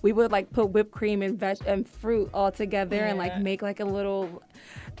we would like put whipped cream and fruit all together and like Yeah. make like a little,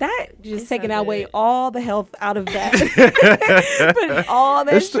 that just It's taking so away good. all the health out of that. Put all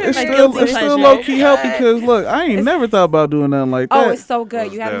that It's, shit it's like still guilty it's still pleasure. low key healthy because look, I ain't never thought about doing nothing like that. Oh, it's so good.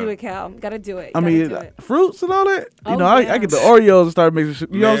 What's You gotta that? do it, Cal. Gotta do it. I Gotta mean, do it. fruits and all that. Oh, You know, yeah. I get the Oreos and start mixing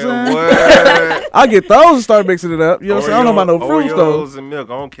shit. You know what I'm saying? What? I get those and start mixing it up. You know what I'm saying? I don't know about no fruits though. Oreos and milk.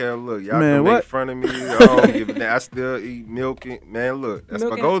 I don't care. Look, y'all Man, can what? make fun of me. I don't give a damn. I still eat milk. Man, look, that's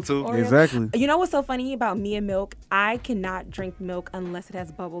Milk my and go-to. Oreo. Exactly. You know what's so funny about me and milk? I cannot drink milk unless it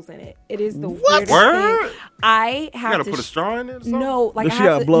has bubbles in it. It is the weirdest Word? thing. I You have gotta to put a straw in it or something? No, like Does I she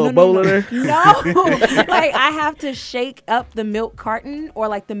have gotta to, blow a no, bowl no, in no. there? No, like I have to shake up the milk carton or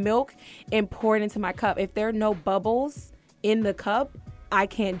like the milk and pour it into my cup. If there are no bubbles in the cup, I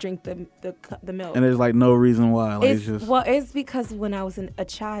can't drink the milk. And there's like no reason why. Like it's just It's because when I was a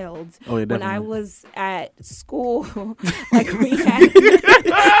child, Oh, yeah, when I definitely. was at school, like we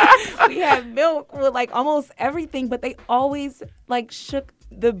had milk with like almost everything, but they always like shook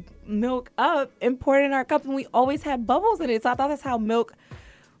the milk up and poured it in our cups, and we always had bubbles in it. So I thought that's how milk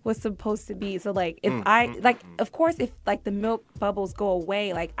was supposed to be. So like if I like, of course, if like the milk bubbles go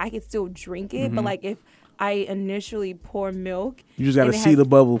away, like I could still drink it, but like if I initially pour milk, You just gotta and it see has- the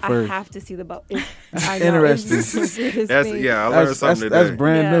bubble first. I have to see the bubble. It's Interesting. That's, yeah, I learned something today. That's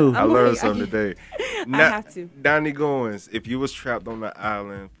brand Yeah, new. I I'm learned like, something today. have to. Donnie Goins, if you was trapped on the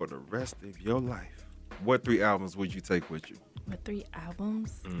island for the rest of your life, what 3 albums would you take with you? With 3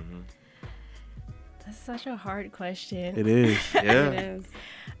 albums? Mm-hmm. That's such a hard question. It is. Yeah. It is.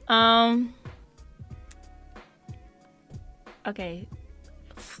 Okay.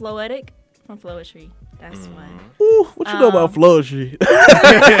 Floetic from Floetry. That's one. Ooh, what you know about Floetry?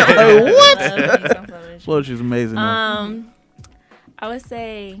 What? Floetry's amazing. though. I would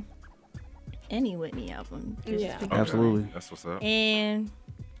say any Whitney album. Just Yeah. pick Okay. Absolutely. That's what's up. And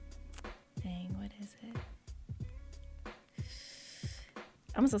dang, what is it?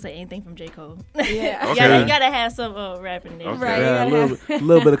 I'm supposed to say anything from J. Cole. Yeah. Okay. You gotta have some rapping there. Okay. Right. Yeah, a yeah.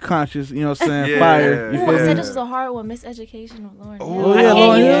 little bit of conscious, you know what I'm saying? Yeah, Fire. You yeah. Ooh, feel I said me? this was a hard one. Miseducation of Lauren. Oh, yeah,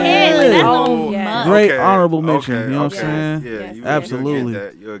 Lauryn Hill. Like, that's Oh, no yeah. must. Great honorable mention, you know what I'm okay. saying? Yeah, Yes, you, yes. Absolutely.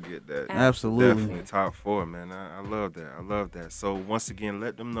 You'll get that. Absolutely. Definitely top 4, man. I love that. I love that. So once again,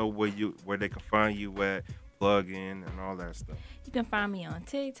 let them know where they can find you at, plug in, and all that stuff. You can find me on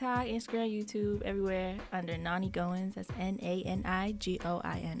TikTok, Instagram, YouTube, everywhere under Nani Goins. That's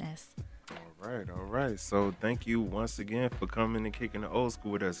NANIGOINS. All right. So thank you once again for coming and kicking the old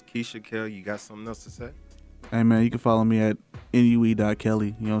school with us. Keisha, Kel, you got something else to say? Hey, man, you can follow me at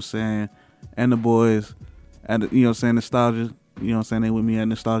NUE.Kelly, you know what I'm saying? And the boys, at, you know what I'm saying, Nostalgia, you know what I'm saying? They with me at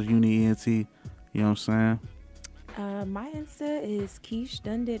Nostalgia Uni ENT, you know what I'm saying? My Insta is Keish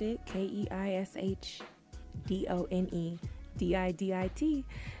Done Did It, KeishdonDidit.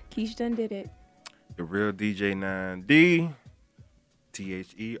 Keish Done Did It. The real DJ 9D,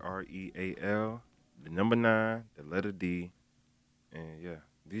 THEREAL, the number 9, the letter D, and yeah,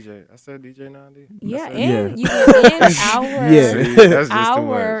 DJ. I said DJ 9D. Yeah, I said- and you can our Yeah. See, that's just too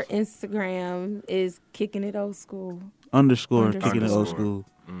our much. Instagram is Kicking It Old School Underscore, kicking it old Underscore. school.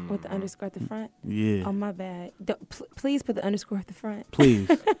 with the underscore at the front. Yeah. Oh my bad. Please put the underscore at the front. Please.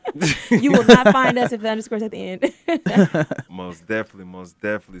 You will not find us if the underscore's at the end. Most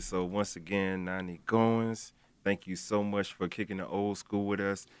definitely. So once again, Nani Goins, thank you so much for kicking the old school with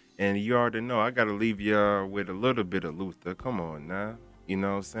us. And you already know I gotta leave y'all with a little bit of Luther. Come on now. You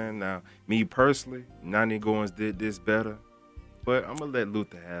know what I'm saying? Now, me personally, Nani Goins did this better. But I'm gonna let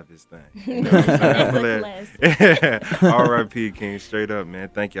Luther have his thing. You know what I'm saying? R.I.P. King, straight up, man.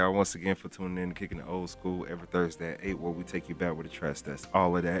 Thank y'all once again for tuning in to Kicking the Old School every Thursday at 8, where we take you back with a trash. That's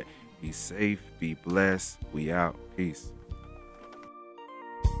all of that. Be safe, be blessed. We out. Peace.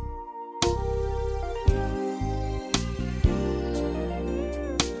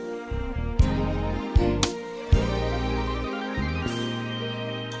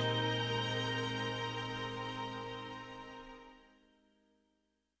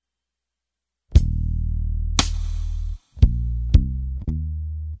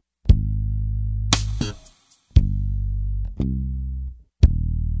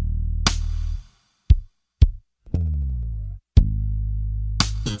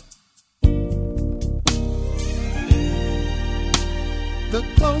 The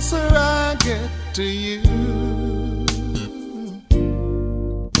closer I get to you,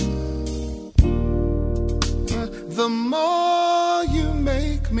 the more you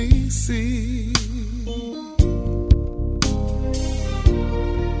make me see.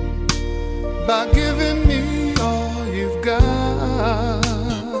 By giving me all you've got.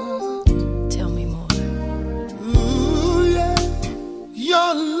 Tell me more. Ooh, yeah.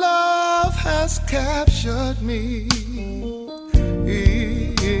 Your love has captured me.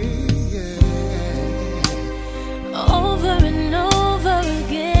 Over and over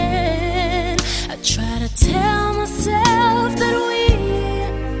again, I try to tell myself that we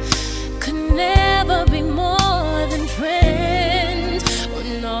could never be more than friends.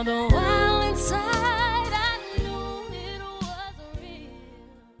 When all the while inside I knew it wasn't real.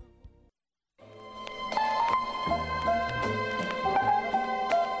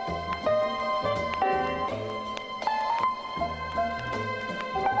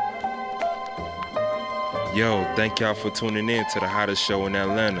 Yo, thank y'all for tuning in to the hottest show in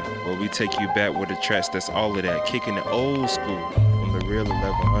Atlanta, where we take you back with the tracks that's all of that, kicking the old school on the real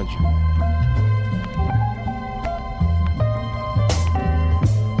 1100.